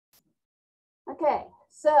Okay,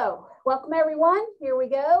 so welcome everyone. Here we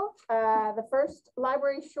go. The first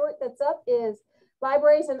library short that's up is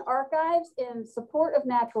Libraries and Archives in Support of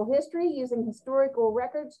Natural History, using historical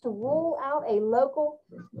records to rule out a local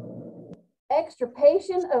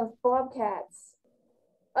extirpation of bobcats.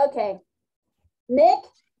 Okay, Nick,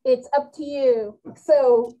 it's up to you.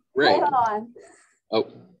 So hang on. Oh,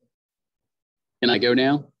 can I go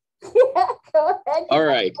now? Yeah, go ahead. All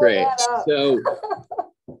right, great. So,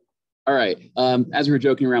 all right. As we were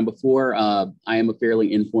joking around before, I am a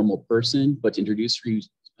fairly informal person, but to introduce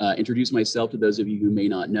myself to those of you who may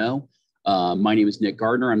not know, my name is Nick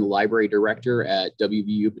Gardner. I'm the library director at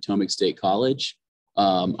WVU Potomac State College.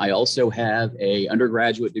 I also have an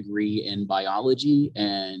undergraduate degree in biology,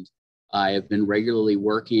 and I have been regularly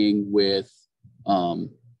working with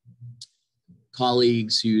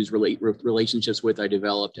colleagues whose relationships with I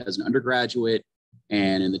developed as an undergraduate,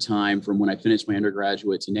 and in the time from when I finished my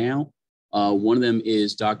undergraduate to now. One of them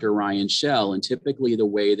is Dr. Ryan Schell, and typically the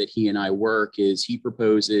way that he and I work is he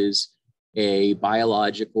proposes a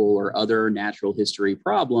biological or other natural history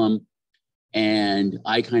problem, and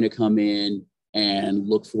I kind of come in and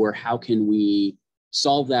look for how can we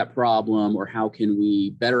solve that problem, or how can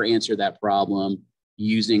we better answer that problem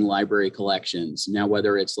using library collections. Now,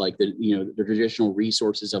 whether it's like the traditional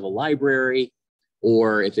resources of a library,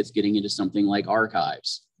 or if it's getting into something like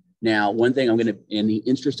archives. Now, one thing I'm going to, in the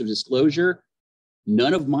interest of disclosure,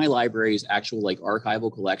 none of my library's actual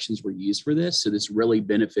archival collections were used for this. So this really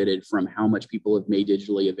benefited from how much people have made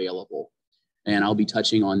digitally available. And I'll be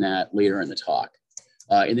touching on that later in the talk.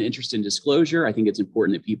 In the interest in disclosure, I think it's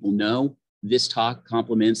important that people know this talk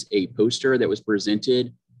complements a poster that was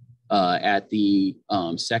presented at the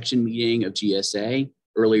section meeting of GSA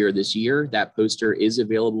earlier this year. That poster is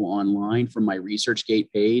available online from my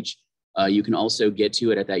ResearchGate page. You can also get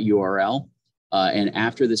to it at that URL. And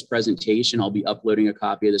after this presentation, I'll be uploading a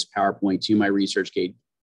copy of this PowerPoint to my ResearchGate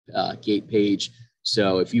page.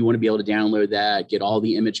 So if you want to be able to download that, get all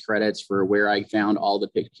the image credits for where I found all the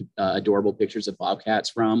adorable pictures of bobcats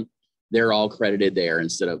from, they're all credited there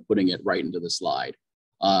instead of putting it right into the slide.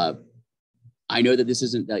 I know that this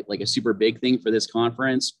isn't like a super big thing for this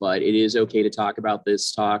conference, but it is okay to talk about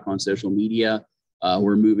this talk on social media.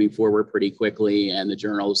 We're moving forward pretty quickly, and the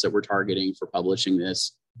journals that we're targeting for publishing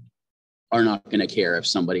this are not going to care if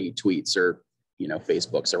somebody tweets or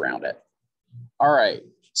Facebooks around it. All right,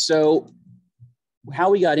 so how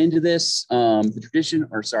we got into this, what I'll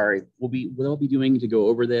be doing to go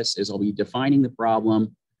over this is I'll be defining the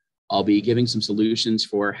problem. I'll be giving some solutions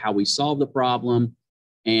for how we solve the problem.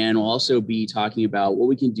 And we'll also be talking about what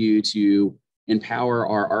we can do to empower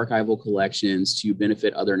our archival collections to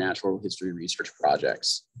benefit other natural history research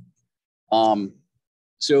projects.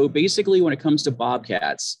 So basically, when it comes to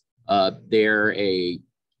bobcats, they're a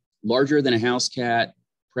larger than a house cat,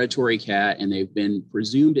 predatory cat, and they've been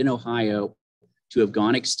presumed in Ohio to have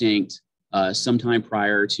gone extinct sometime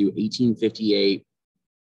prior to 1850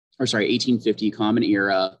 Common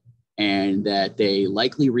Era, and that they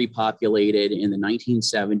likely repopulated in the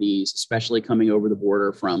 1970s, especially coming over the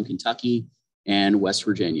border from Kentucky and West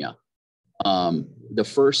Virginia. The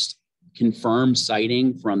first confirmed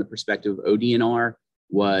sighting from the perspective of ODNR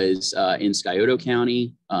was in Scioto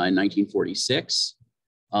County in 1946.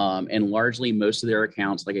 And largely most of their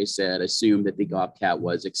accounts, like I said, assume that the bobcat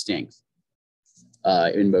was extinct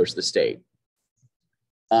in most of the state.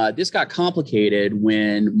 This got complicated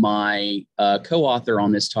when my co-author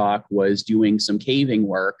on this talk was doing some caving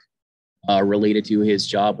work related to his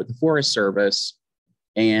job with the Forest Service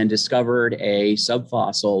and discovered a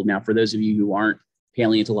subfossil. Now, for those of you who aren't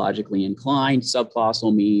paleontologically inclined,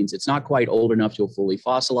 subfossil means it's not quite old enough to have fully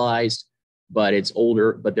fossilized, but it's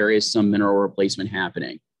older, but there is some mineral replacement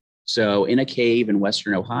happening. So in a cave in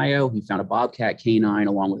Western Ohio, he found a bobcat canine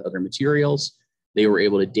along with other materials. They were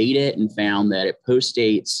able to date it and found that it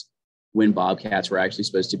postdates when bobcats were actually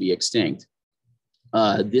supposed to be extinct.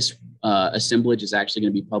 This assemblage is actually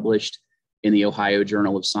going to be published in the Ohio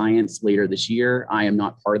Journal of Science later this year. I am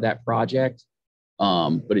not part of that project,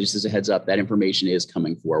 but just as a heads up, that information is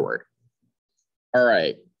coming forward. All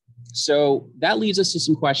right, so that leads us to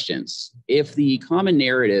some questions. If the common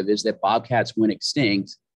narrative is that bobcats went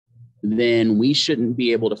extinct, then we shouldn't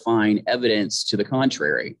be able to find evidence to the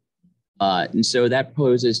contrary. And so that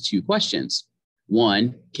poses two questions.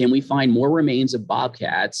 One, can we find more remains of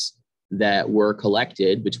bobcats that were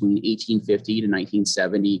collected between 1850 to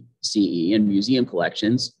 1970 CE in museum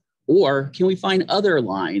collections? Or can we find other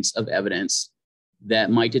lines of evidence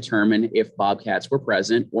that might determine if bobcats were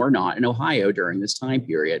present or not in Ohio during this time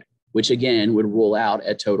period, which again would rule out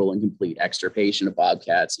a total and complete extirpation of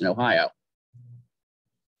bobcats in Ohio?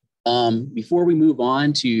 Before we move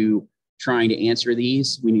on to trying to answer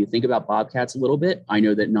these, we need to think about bobcats a little bit. I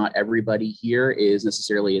know that not everybody here is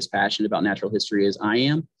necessarily as passionate about natural history as I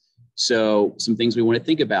am. So some things we want to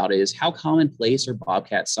think about is how commonplace are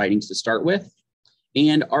bobcat sightings to start with?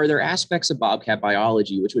 And are there aspects of bobcat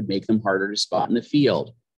biology which would make them harder to spot in the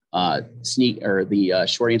field? The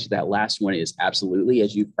short answer to that last one is absolutely,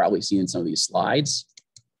 as you've probably seen in some of these slides.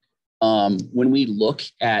 When we look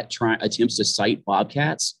at attempts to cite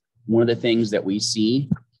bobcats, one of the things that we see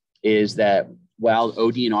is that while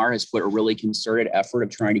ODNR has put a really concerted effort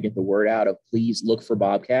of trying to get the word out of please look for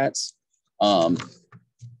bobcats, a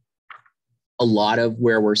lot of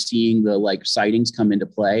where we're seeing the sightings come into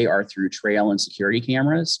play are through trail and security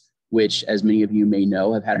cameras, which, as many of you may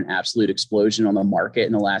know, have had an absolute explosion on the market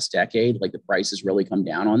in the last decade. Like, the price has really come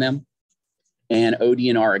down on them. And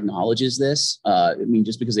ODNR acknowledges this.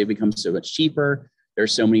 Just because they've become so much cheaper,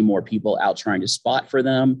 there's so many more people out trying to spot for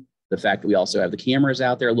them. The fact that we also have the cameras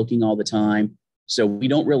out there looking all the time. So we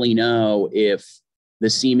don't really know if the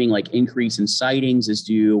seeming increase in sightings is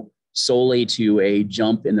due solely to a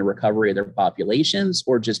jump in the recovery of their populations,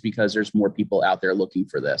 or just because there's more people out there looking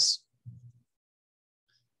for this.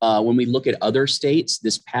 When we look at other states,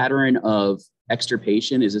 this pattern of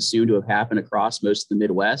extirpation is assumed to have happened across most of the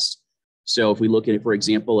Midwest. So if we look at it, for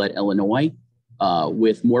example, at Illinois,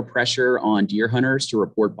 with more pressure on deer hunters to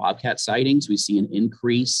report bobcat sightings, we see an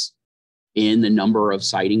increase in the number of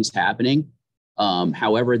sightings happening.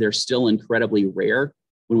 However, they're still incredibly rare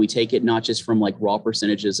when we take it not just from raw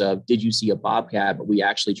percentages of did you see a bobcat, but we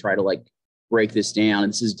actually try to break this down.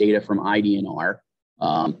 And this is data from IDNR.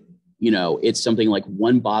 It's something like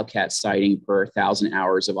 1 bobcat sighting per 1,000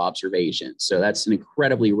 hours of observation. So that's an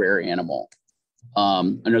incredibly rare animal.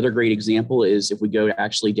 Another great example is if we go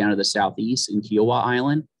actually down to the southeast in Kiowa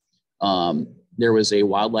Island, there was a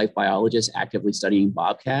wildlife biologist actively studying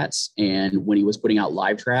bobcats. And when he was putting out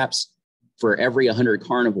live traps for every 100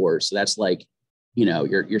 carnivores, so that's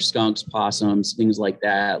your skunks, possums, things like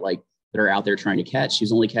that, that are out there trying to catch,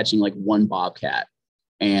 he's only catching 1 bobcat.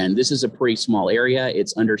 And this is a pretty small area.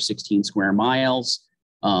 It's under 16 square miles.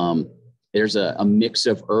 There's a mix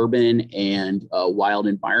of urban and wild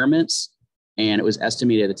environments. And it was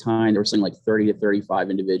estimated at the time there were something like 30 to 35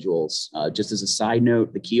 individuals. Just as a side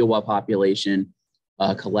note, the Kiowa population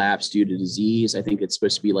collapsed due to disease. I think it's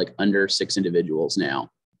supposed to be under 6 individuals now.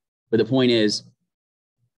 But the point is,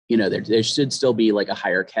 there should still be a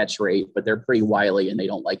higher catch rate, but they're pretty wily and they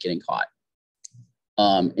don't like getting caught.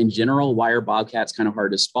 In general, why are bobcats kind of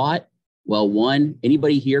hard to spot? Well, one,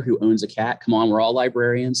 anybody here who owns a cat, come on, we're all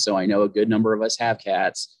librarians, so I know a good number of us have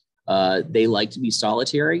cats. They like to be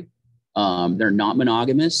solitary. They're not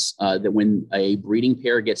monogamous. That when a breeding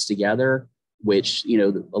pair gets together, which,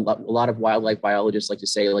 a lot of wildlife biologists like to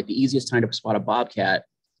say, the easiest time to spot a bobcat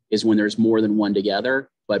is when there's more than one together,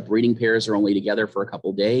 but breeding pairs are only together for a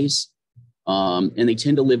couple days. And they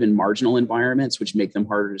tend to live in marginal environments, which make them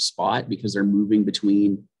harder to spot because they're moving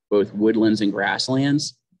between both woodlands and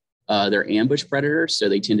grasslands. They're ambush predators, so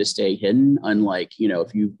they tend to stay hidden. Unlike,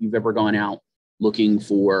 if you've ever gone out looking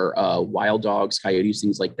for wild dogs, coyotes,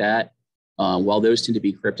 things like that, while those tend to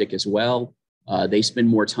be cryptic as well, they spend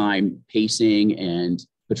more time pacing and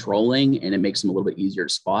patrolling, and it makes them a little bit easier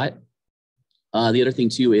to spot. The other thing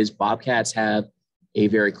too is bobcats have a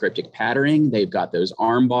very cryptic patterning. They've got those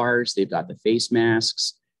arm bars, they've got the face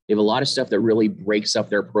masks. They have a lot of stuff that really breaks up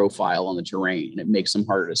their profile on the terrain, and it makes them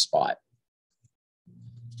harder to spot.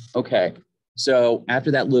 Okay, so after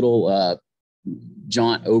that little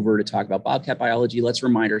jaunt over to talk about bobcat biology, let's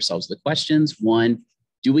remind ourselves of the questions. One,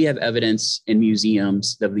 do we have evidence in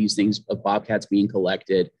museums of these things, of bobcats being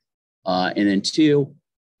collected? And then 2,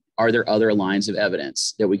 are there other lines of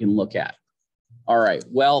evidence that we can look at? All right,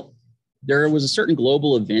 well, there was a certain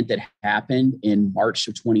global event that happened in March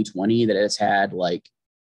of 2020 that has had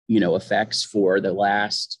effects for the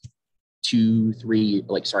last 2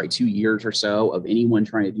 years or so of anyone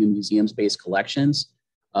trying to do museums-based collections.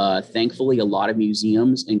 Thankfully, a lot of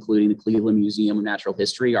museums, including the Cleveland Museum of Natural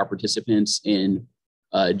History, are participants in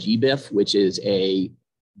GBIF, which is a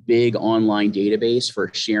big online database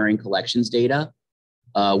for sharing collections data.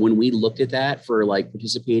 When we looked at that for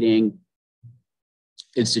participating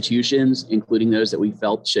institutions, including those that we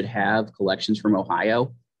felt should have collections from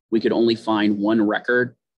Ohio, we could only find one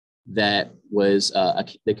record that was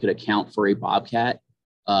that could account for a bobcat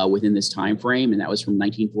within this time frame, and that was from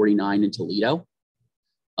 1949 in Toledo.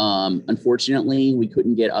 Unfortunately, we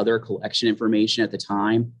couldn't get other collection information at the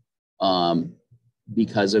time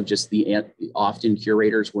because of just often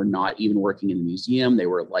curators were not even working in the museum. They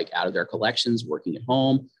were out of their collections, working at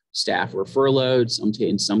home. Staff were furloughed.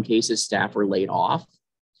 In some cases, staff were laid off.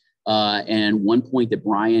 And one point that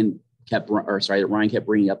Ryan kept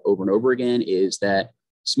bringing up over and over again is that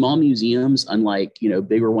small museums, unlike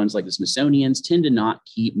bigger ones like the Smithsonian's, tend to not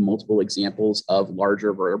keep multiple examples of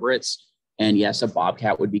larger vertebrates. And yes, a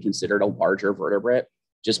bobcat would be considered a larger vertebrate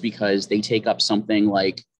just because they take up something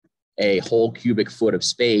like a whole cubic foot of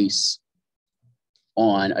space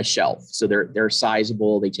on a shelf. So they're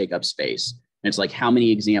sizable, they take up space. And it's like, how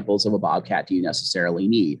many examples of a bobcat do you necessarily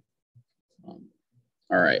need? All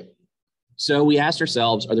right. So we asked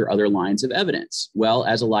ourselves, are there other lines of evidence? Well,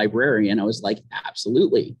 as a librarian, I was like,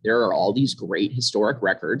 absolutely. There are all these great historic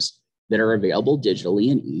records that are available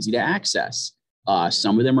digitally and easy to access.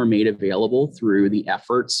 Some of them are made available through the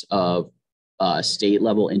efforts of state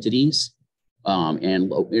level entities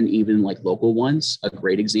and even like local ones. A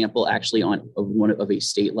great example actually of a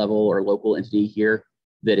state level or local entity here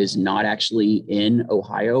that is not actually in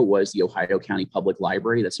Ohio was the Ohio County Public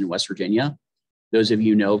Library that's in West Virginia. Those of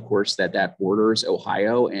you know, of course, that borders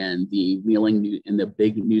Ohio, and the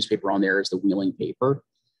big newspaper on there is the Wheeling paper.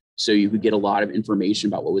 So you could get a lot of information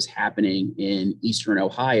about what was happening in Eastern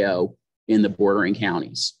Ohio in the bordering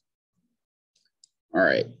counties. All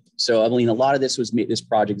right. So Evelyn, a lot of this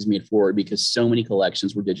project is made forward because so many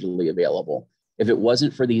collections were digitally available. If it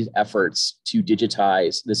wasn't for these efforts to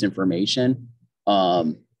digitize this information,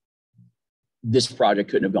 this project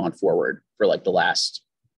couldn't have gone forward for like the last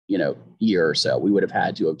year or so. We would have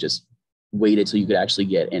had to have just waited till you could actually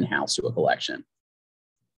get in-house to a collection.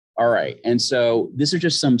 All right, and so this are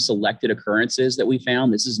just some selected occurrences that we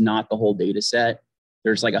found. This is not the whole data set.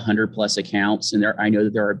 There's like 100+ accounts, and I know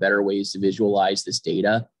that there are better ways to visualize this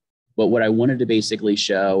data. But what I wanted to basically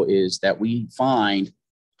show is that we find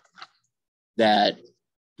that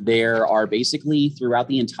there are basically throughout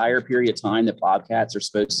the entire period of time that bobcats are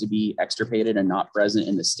supposed to be extirpated and not present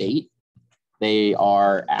in the state, they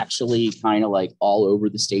are actually kind of like all over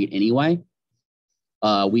the state anyway.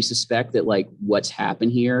 We suspect that like what's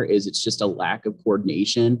happened here is it's just a lack of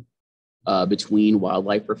coordination between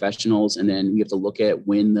wildlife professionals. And then we have to look at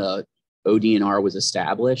when the ODNR was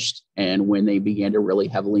established and when they began to really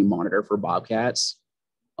heavily monitor for bobcats.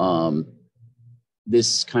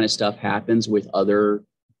 This kind of stuff happens with other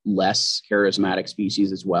less charismatic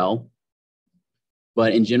species as well.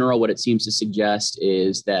 But in general, what it seems to suggest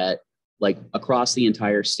is that like across the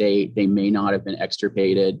entire state, they may not have been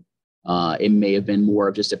extirpated. It may have been more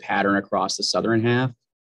of just a pattern across the southern half.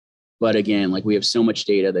 But again, like we have so much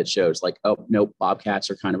data that shows like, oh, nope,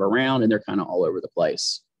 bobcats are kind of around and they're kind of all over the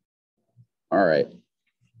place. All right.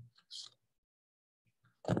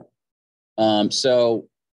 So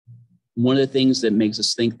one of the things that makes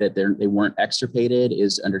us think that they weren't extirpated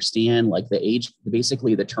is understand like the age,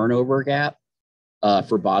 basically the turnover gap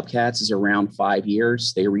for bobcats is around 5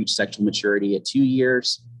 years. They reach sexual maturity at 2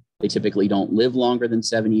 years. They typically don't live longer than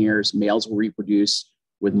 7 years. Males will reproduce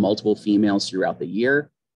with multiple females throughout the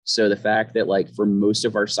year. So the fact that like for most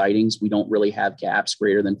of our sightings, we don't really have gaps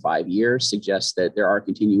greater than 5 years suggests that there are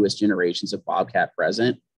continuous generations of bobcat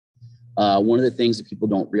present. One of the things that people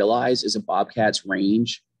don't realize is a bobcat's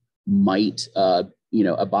range might, a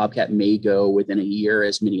bobcat may go within a year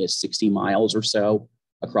as many as 60 miles or so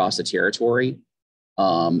across the territory.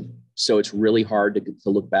 So it's really hard to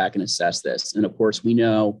look back and assess this. And of course, we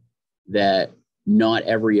know that not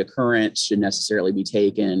every occurrence should necessarily be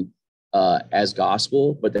taken as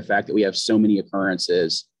gospel, but the fact that we have so many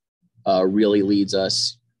occurrences really leads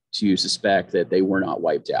us to suspect that they were not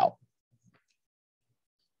wiped out.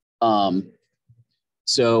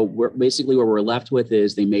 So what we're left with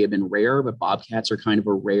is they may have been rare, but bobcats are kind of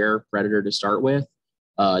a rare predator to start with.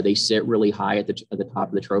 They sit really high at the top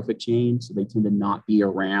of the trophic chain, so they tend to not be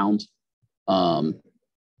around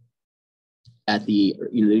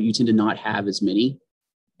you tend to not have as many.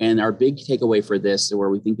 And our big takeaway for this, where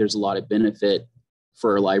we think there's a lot of benefit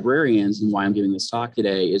for librarians and why I'm giving this talk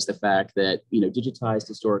today, is the fact that digitized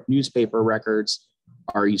historic newspaper records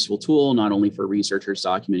are a useful tool, not only for researchers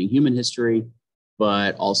documenting human history,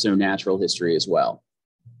 but also natural history as well.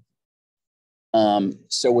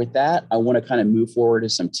 So with that, I want to kind of move forward to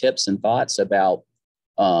some tips and thoughts about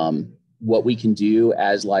what we can do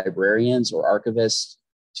as librarians or archivists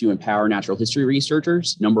to empower natural history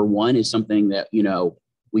researchers. Number one is something that,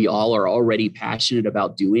 we all are already passionate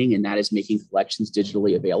about doing, and that is making collections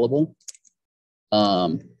digitally available.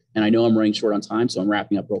 And I know I'm running short on time, so I'm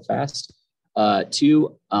wrapping up real fast.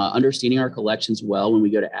 Two, understanding our collections well when we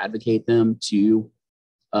go to advocate them to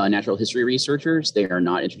natural history researchers. They are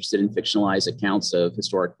not interested in fictionalized accounts of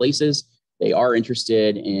historic places. They are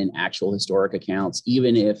interested in actual historic accounts,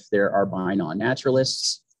 even if there are by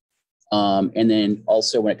non-naturalists. And then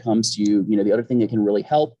also when it comes to, the other thing that can really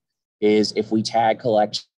help is if we tag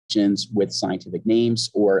collections with scientific names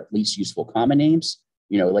or at least useful common names.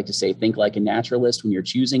 You know, I like to say, think like a naturalist when you're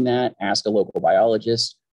choosing that. Ask a local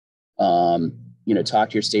biologist. You know, talk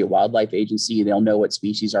to your state wildlife agency. They'll know what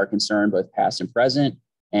species are concerned, both past and present.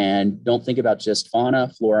 And don't think about just fauna,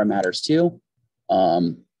 flora matters too.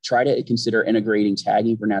 Try to consider integrating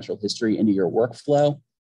tagging for natural history into your workflow.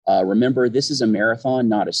 Remember, this is a marathon,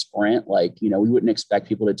 not a sprint. Like, you know, we wouldn't expect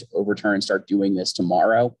people to overturn and start doing this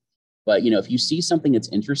tomorrow. But, you know, if you see something that's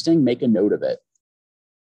interesting, make a note of it.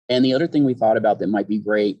 And the other thing we thought about that might be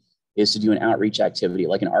great is to do an outreach activity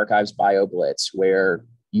like an archives bio blitz, where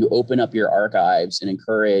you open up your archives and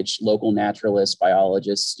encourage local naturalists,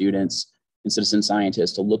 biologists, students, and citizen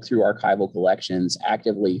scientists to look through archival collections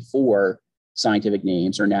actively for scientific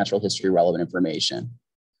names or natural history relevant information.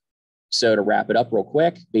 So to wrap it up real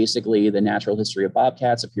quick, basically the natural history of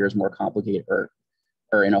bobcats appears more complicated,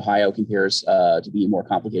 or in Ohio appears to be more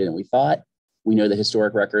complicated than we thought. We know that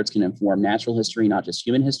historic records can inform natural history, not just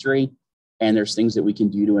human history. And there's things that we can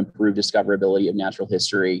do to improve discoverability of natural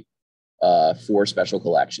history for special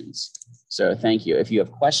collections. So thank you. If you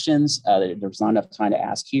have questions, there's not enough time to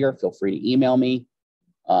ask here, feel free to email me.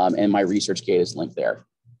 And my research kit is linked there.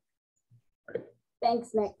 Right. Thanks,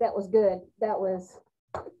 Nick. That was good. That was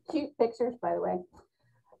cute pictures, by the way.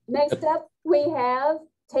 Next up, we have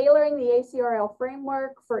tailoring the ACRL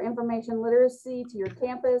framework for information literacy to your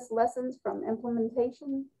campus, lessons from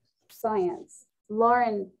implementation science.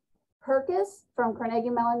 Lauren Perkis from Carnegie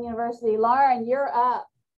Mellon University. Lauren, you're up.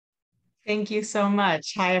 Thank you so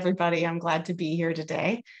much. Hi, everybody. I'm glad to be here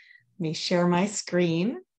today. Let me share my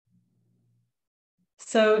screen.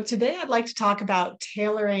 So today I'd like to talk about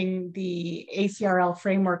tailoring the ACRL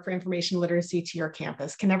framework for information literacy to your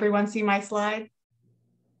campus. Can everyone see my slide?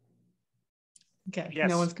 Okay, yes.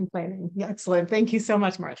 No one's complaining. Yeah, excellent. Thank you so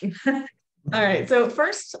much, Martin. All right, so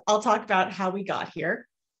first I'll talk about how we got here.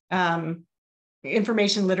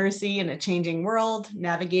 Information literacy in a changing world,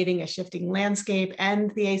 navigating a shifting landscape, and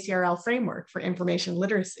the ACRL framework for information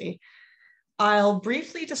literacy. I'll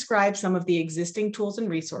briefly describe some of the existing tools and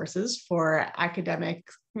resources for academic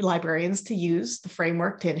librarians to use the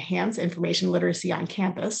framework to enhance information literacy on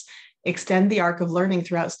campus, extend the arc of learning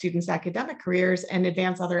throughout students' academic careers, and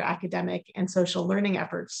advance other academic and social learning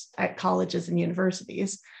efforts at colleges and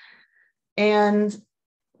universities. And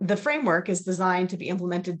the framework is designed to be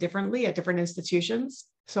implemented differently at different institutions.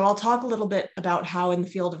 So I'll talk a little bit about how in the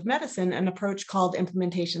field of medicine, an approach called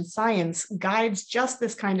implementation science guides just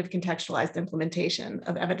this kind of contextualized implementation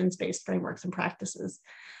of evidence-based frameworks and practices.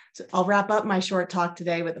 So I'll wrap up my short talk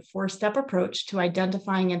today with a 4-step approach to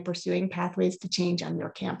identifying and pursuing pathways to change on your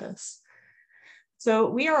campus. So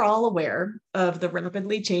we are all aware of the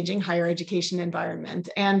rapidly changing higher education environment,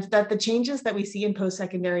 and that the changes that we see in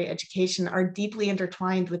post-secondary education are deeply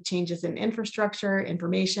intertwined with changes in infrastructure,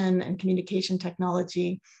 information and communication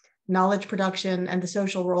technology, knowledge production, and the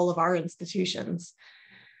social role of our institutions.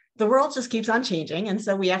 The world just keeps on changing, and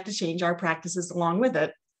so we have to change our practices along with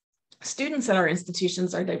it. Students at our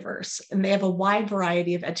institutions are diverse, and they have a wide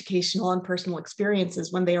variety of educational and personal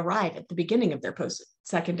experiences when they arrive at the beginning of their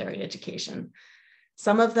post-secondary education.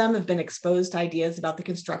 Some of them have been exposed to ideas about the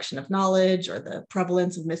construction of knowledge or the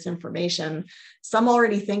prevalence of misinformation. Some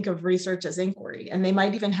already think of research as inquiry, and they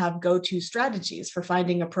might even have go-to strategies for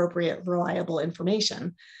finding appropriate, reliable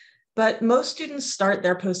information. But most students start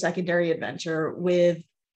their post-secondary adventure with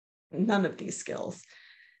none of these skills.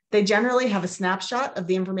 They generally have a snapshot of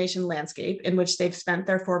the information landscape in which they've spent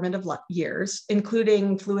their formative years,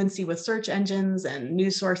 including fluency with search engines and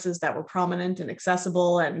news sources that were prominent and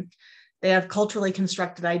accessible, and they have culturally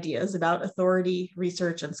constructed ideas about authority,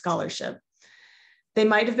 research, and scholarship. They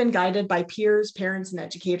might have been guided by peers, parents, and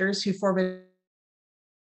educators who form a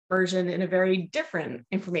version in a very different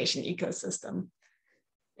information ecosystem.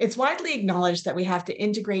 It's widely acknowledged that we have to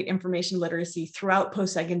integrate information literacy throughout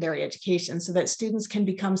post-secondary education so that students can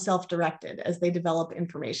become self-directed as they develop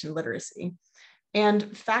information literacy.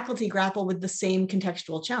 And faculty grapple with the same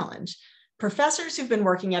contextual challenge. Professors who've been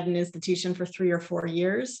working at an institution for 3 or 4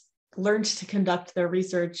 years learned to conduct their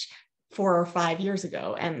research 4 or 5 years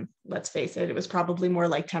ago. And let's face it, it was probably more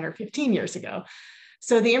like 10 or 15 years ago.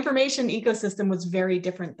 So the information ecosystem was very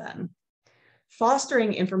different then.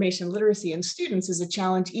 Fostering information literacy in students is a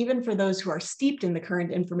challenge even for those who are steeped in the current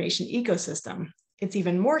information ecosystem. It's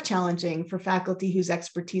even more challenging for faculty whose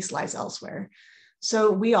expertise lies elsewhere. So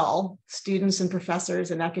we all, students and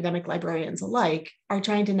professors and academic librarians alike, are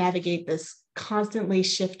trying to navigate this constantly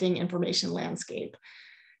shifting information landscape.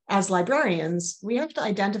 As librarians, we have to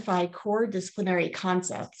identify core disciplinary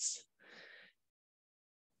concepts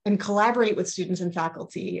and collaborate with students and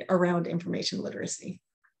faculty around information literacy.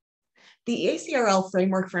 The ACRL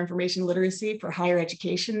framework for information literacy for higher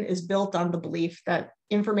education is built on the belief that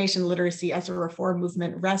information literacy as a reform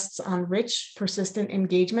movement rests on rich, persistent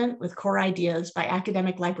engagement with core ideas by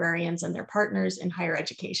academic librarians and their partners in higher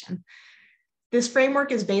education. This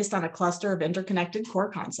framework is based on a cluster of interconnected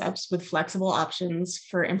core concepts with flexible options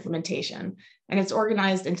for implementation, and it's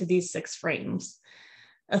organized into these 6 frames.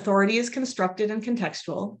 Authority is constructed and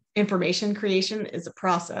contextual. Information creation is a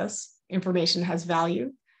process. Information has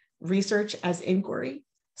value. Research as inquiry.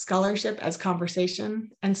 Scholarship as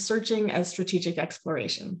conversation, and searching as strategic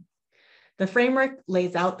exploration. The framework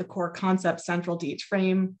lays out the core concepts central to each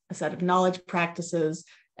frame, a set of knowledge practices,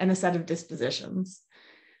 and a set of dispositions.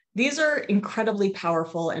 These are incredibly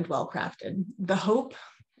powerful and well-crafted. The hope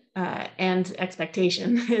and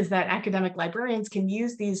expectation is that academic librarians can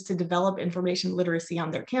use these to develop information literacy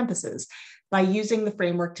on their campuses by using the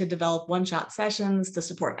framework to develop one-shot sessions, to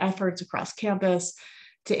support efforts across campus,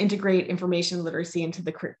 to integrate information literacy into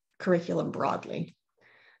the curriculum broadly.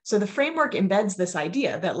 So the framework embeds this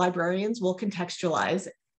idea that librarians will contextualize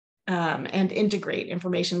and integrate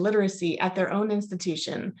information literacy at their own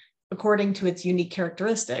institution according to its unique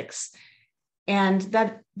characteristics. And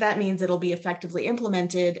that means it'll be effectively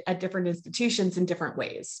implemented at different institutions in different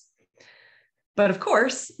ways. But of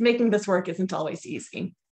course, making this work isn't always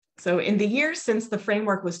easy. So in the years since the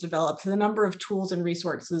framework was developed, the number of tools and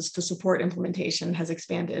resources to support implementation has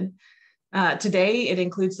expanded. Today, it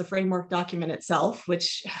includes the framework document itself,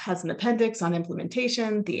 which has an appendix on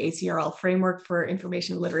implementation, the ACRL Framework for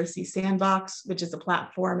Information Literacy Sandbox, which is a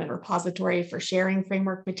platform and repository for sharing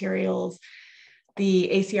framework materials, the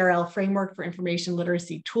ACRL Framework for Information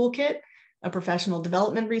Literacy Toolkit, a professional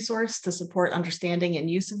development resource to support understanding and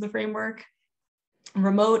use of the framework,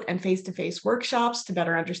 remote and face-to-face workshops to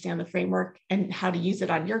better understand the framework and how to use it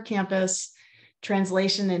on your campus,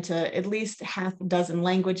 translation into at least half a dozen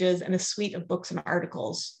languages, and a suite of books and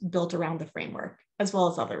articles built around the framework, as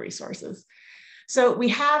well as other resources. So we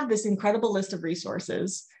have this incredible list of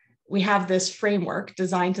resources. We have this framework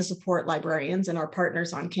designed to support librarians and our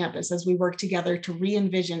partners on campus as we work together to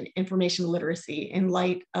re-envision information literacy in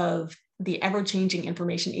light of the ever-changing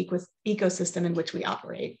information ecosystem in which we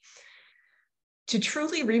operate. To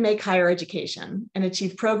truly remake higher education and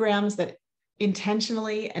achieve programs that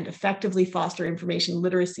intentionally and effectively foster information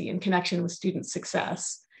literacy in connection with student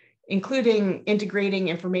success, including integrating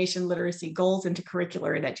information literacy goals into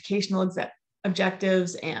curricular and educational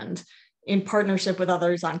objectives and in partnership with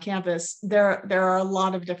others on campus, there are a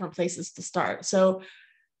lot of different places to start. So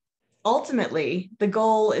ultimately, the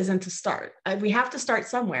goal isn't to start. We have to start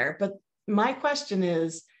somewhere, but my question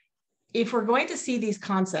is, if we're going to see these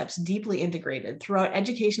concepts deeply integrated throughout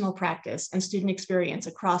educational practice and student experience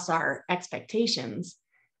across our expectations,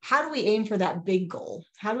 how do we aim for that big goal?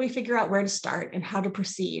 How do we figure out where to start and how to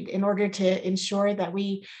proceed in order to ensure that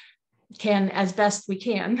we can, as best we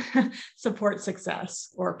can, support success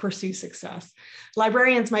or pursue success?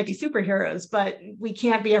 Librarians might be superheroes, but we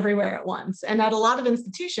can't be everywhere at once. And at a lot of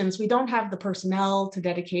institutions, we don't have the personnel to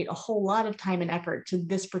dedicate a whole lot of time and effort to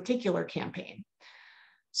this particular campaign.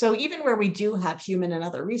 So even where we do have human and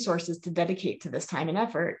other resources to dedicate to this time and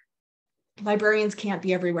effort, librarians can't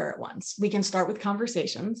be everywhere at once. We can start with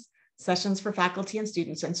conversations, sessions for faculty and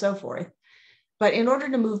students, and so forth. But in order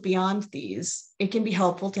to move beyond these, it can be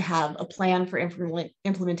helpful to have a plan for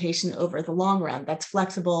implementation over the long run that's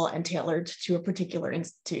flexible and tailored to a particular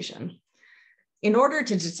institution. In order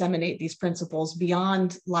to disseminate these principles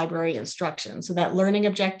beyond library instruction so that learning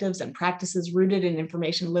objectives and practices rooted in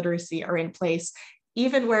information literacy are in place,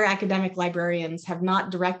 even where academic librarians have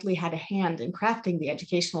not directly had a hand in crafting the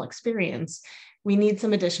educational experience, we need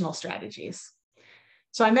some additional strategies.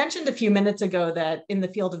 So I mentioned a few minutes ago that in the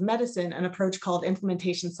field of medicine, an approach called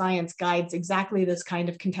implementation science guides exactly this kind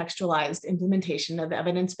of contextualized implementation of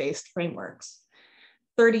evidence-based frameworks.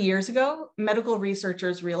 30 years ago, medical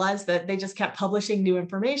researchers realized that they just kept publishing new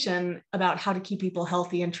information about how to keep people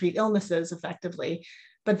healthy and treat illnesses effectively,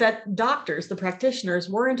 but that doctors, the practitioners,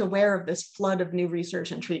 weren't aware of this flood of new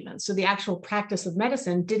research and treatments. So the actual practice of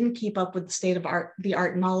medicine didn't keep up with the state of the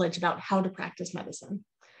art knowledge about how to practice medicine.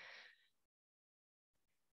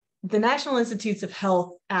 The National Institutes of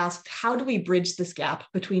Health asked, how do we bridge this gap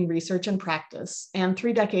between research and practice? And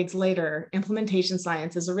 3 decades later, implementation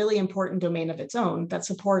science is a really important domain of its own that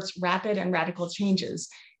supports rapid and radical changes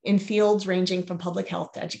in fields ranging from public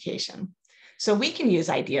health to education. So we can use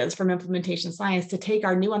ideas from implementation science to take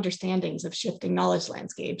our new understandings of shifting knowledge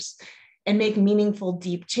landscapes and make meaningful,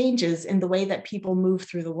 deep changes in the way that people move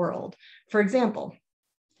through the world. For example,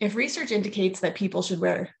 if research indicates that people should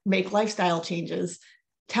make lifestyle changes,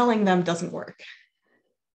 telling them doesn't work.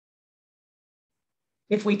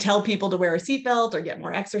 If we tell people to wear a seatbelt or get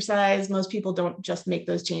more exercise, most people don't just make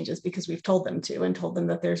those changes because we've told them to and told them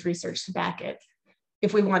that there's research to back it.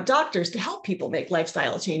 If we want doctors to help people make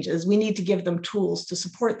lifestyle changes, we need to give them tools to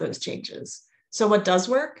support those changes. So what does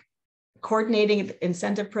work? Coordinating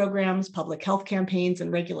incentive programs, public health campaigns,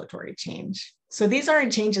 and regulatory change. So these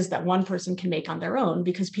aren't changes that one person can make on their own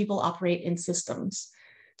because people operate in systems.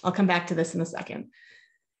 I'll come back to this in a second.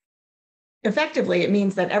 Effectively, it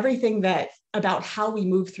means that everything about how we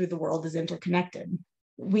move through the world is interconnected.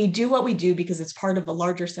 We do what we do because it's part of a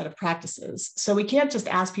larger set of practices. So we can't just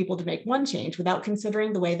ask people to make one change without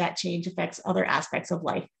considering the way that change affects other aspects of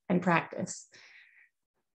life and practice.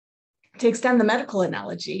 To extend the medical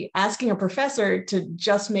analogy, asking a professor to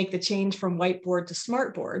just make the change from whiteboard to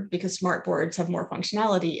smartboard because smartboards have more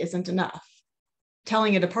functionality isn't enough.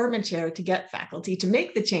 Telling a department chair to get faculty to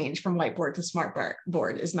make the change from whiteboard to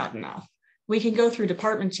smartboard is not enough. We can go through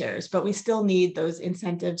department chairs, but we still need those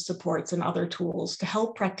incentives, supports, and other tools to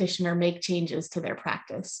help practitioner make changes to their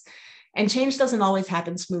practice. And change doesn't always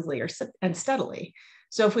happen smoothly and steadily.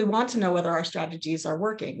 So if we want to know whether our strategies are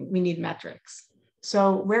working, we need metrics.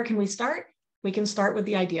 So where can we start? We can start with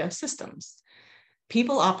the idea of systems.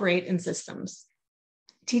 People operate in systems.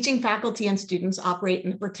 Teaching faculty and students operate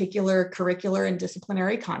in a particular curricular and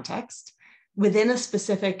disciplinary context within a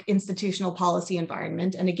specific institutional policy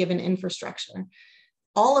environment and a given infrastructure.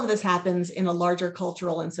 All of this happens in a larger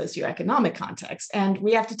cultural and socioeconomic context, and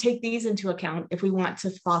we have to take these into account if we want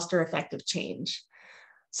to foster effective change.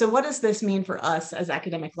 So what does this mean for us as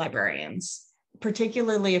academic librarians,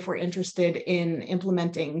 particularly if we're interested in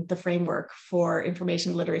implementing the framework for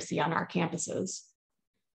information literacy on our campuses?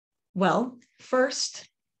 Well, first,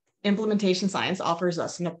 implementation science offers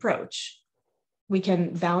us an approach. We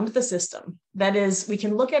can bound the system. That is, we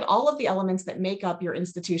can look at all of the elements that make up your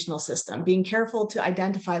institutional system, being careful to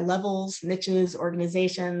identify levels, niches,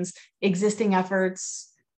 organizations, existing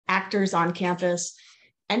efforts, actors on campus,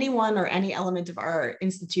 anyone or any element of our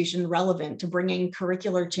institution relevant to bringing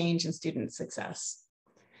curricular change and student success.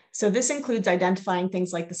 So this includes identifying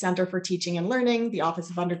things like the Center for Teaching and Learning, the Office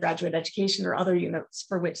of Undergraduate Education, or other units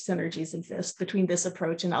for which synergies exist between this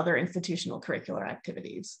approach and other institutional curricular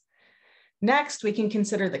activities. Next, we can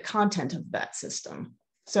consider the content of that system.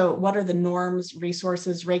 So what are the norms,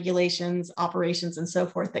 resources, regulations, operations, and so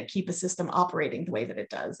forth that keep a system operating the way that it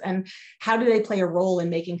does? And how do they play a role in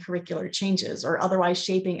making curricular changes or otherwise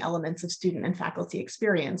shaping elements of student and faculty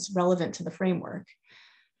experience relevant to the framework?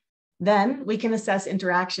 Then we can assess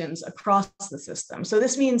interactions across the system. So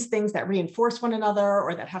this means things that reinforce one another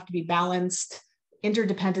or that have to be balanced,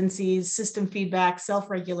 interdependencies, system feedback,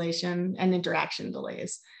 self-regulation, and interaction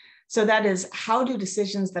delays. So that is, how do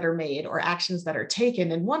decisions that are made or actions that are taken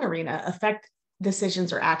in one arena affect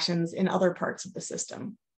decisions or actions in other parts of the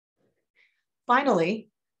system? Finally,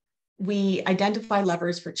 we identify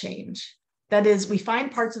levers for change. That is, we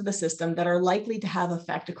find parts of the system that are likely to have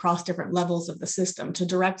effect across different levels of the system to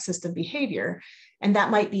direct system behavior, and that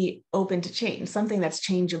might be open to change, something that's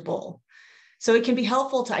changeable. So it can be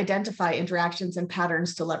helpful to identify interactions and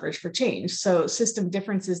patterns to leverage for change. So system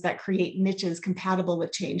differences that create niches compatible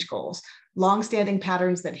with change goals, longstanding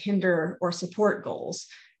patterns that hinder or support goals,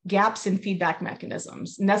 gaps in feedback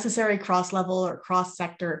mechanisms, necessary cross-level or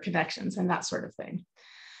cross-sector connections, and that sort of thing.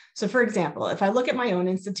 So for example, if I look at my own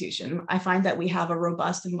institution, I find that we have a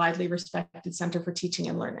robust and widely respected Center for Teaching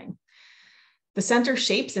and Learning. The center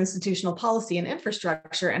shapes institutional policy and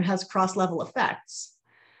infrastructure and has cross-level effects.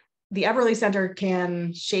 The Eberly Center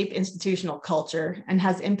can shape institutional culture and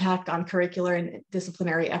has impact on curricular and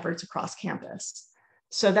disciplinary efforts across campus.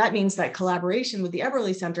 So that means that collaboration with the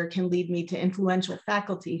Eberly Center can lead me to influential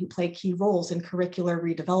faculty who play key roles in curricular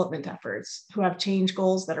redevelopment efforts, who have change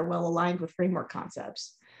goals that are well aligned with framework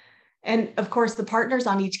concepts. And of course, the partners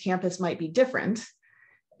on each campus might be different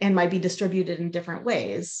and might be distributed in different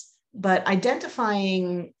ways. But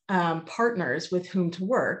identifying partners with whom to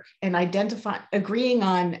work and agreeing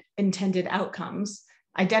on intended outcomes,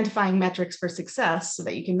 identifying metrics for success so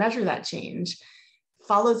that you can measure that change,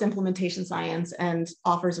 follows implementation science and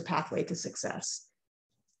offers a pathway to success.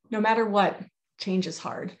 No matter what, change is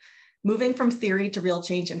hard. Moving from theory to real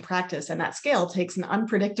change in practice and at scale takes an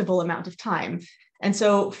unpredictable amount of time. And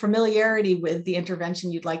so familiarity with the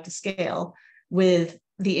intervention you'd like to scale, with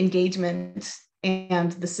the engagement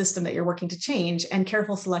and the system that you're working to change, and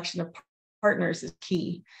careful selection of partners is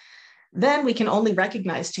key. Then we can only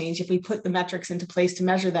recognize change if we put the metrics into place to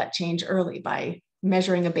measure that change early by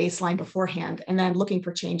measuring a baseline beforehand and then looking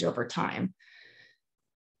for change over time.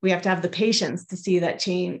 We have to have the patience to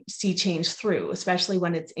see change through, especially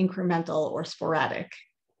when it's incremental or sporadic.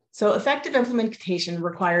 So effective implementation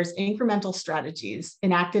requires incremental strategies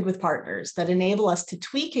enacted with partners that enable us to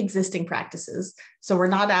tweak existing practices, so we're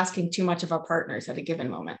not asking too much of our partners at a given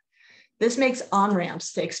moment. This makes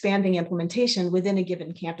on-ramps to expanding implementation within a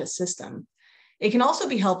given campus system. It can also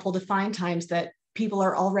be helpful to find times that people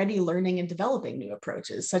are already learning and developing new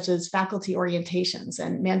approaches, such as faculty orientations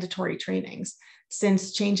and mandatory trainings,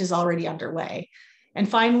 since change is already underway. And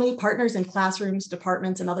finally, partners in classrooms,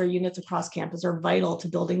 departments, and other units across campus are vital to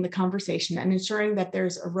building the conversation and ensuring that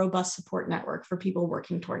there's a robust support network for people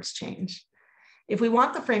working towards change. If we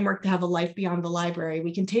want the framework to have a life beyond the library,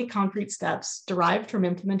 we can take concrete steps derived from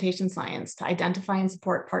implementation science to identify and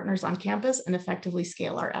support partners on campus and effectively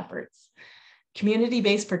scale our efforts.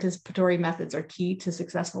 Community-based participatory methods are key to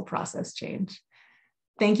successful process change.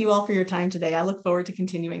 Thank you all for your time today. I look forward to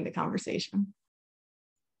continuing the conversation.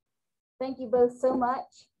 Thank you both so much,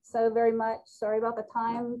 so very much. Sorry about the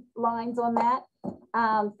timelines on that.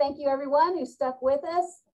 Thank you everyone who stuck with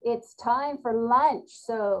us. It's time for lunch,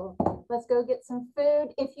 so let's go get some food.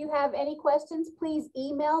 If you have any questions, please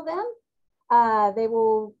email them. They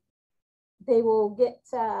will get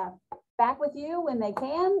back with you when they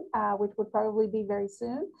can, which would probably be very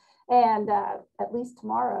soon, and at least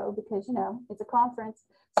tomorrow, because you know it's a conference.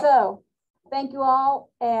 So thank you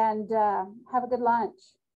all, and have a good lunch.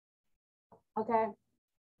 Okay.